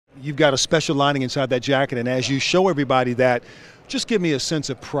you've got a special lining inside that jacket, and as you show everybody that, just give me a sense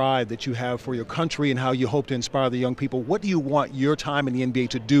of pride that you have for your country and how you hope to inspire the young people. What do you want your time in the NBA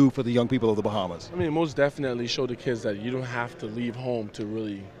to do for the young people of the Bahamas? I mean, most definitely show the kids that you don't have to leave home to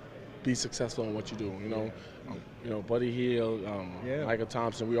really be successful in what you do. Buddy Hield, Michael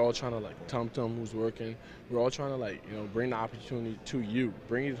Thompson, we're all trying to, like, Tum who's working, we're all trying to, like, bring the opportunity to you,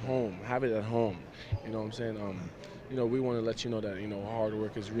 bring it home, have it at home. You know what I'm saying? We want to let you know that, hard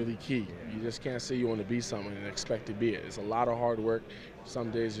work is really key. You just can't say you want to be something and expect to be it. It's a lot of hard work.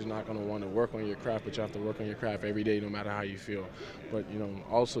 Some days you're not going to want to work on your craft, but you have to work on your craft every day no matter how you feel. But,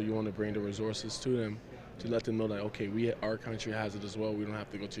 also you want to bring the resources to them to let them know that, okay, our country has it as well. We don't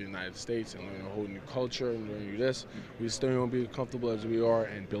have to go to the United States and learn a whole new culture and learn this. We still want to be comfortable as we are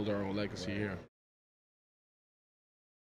and build our own legacy here.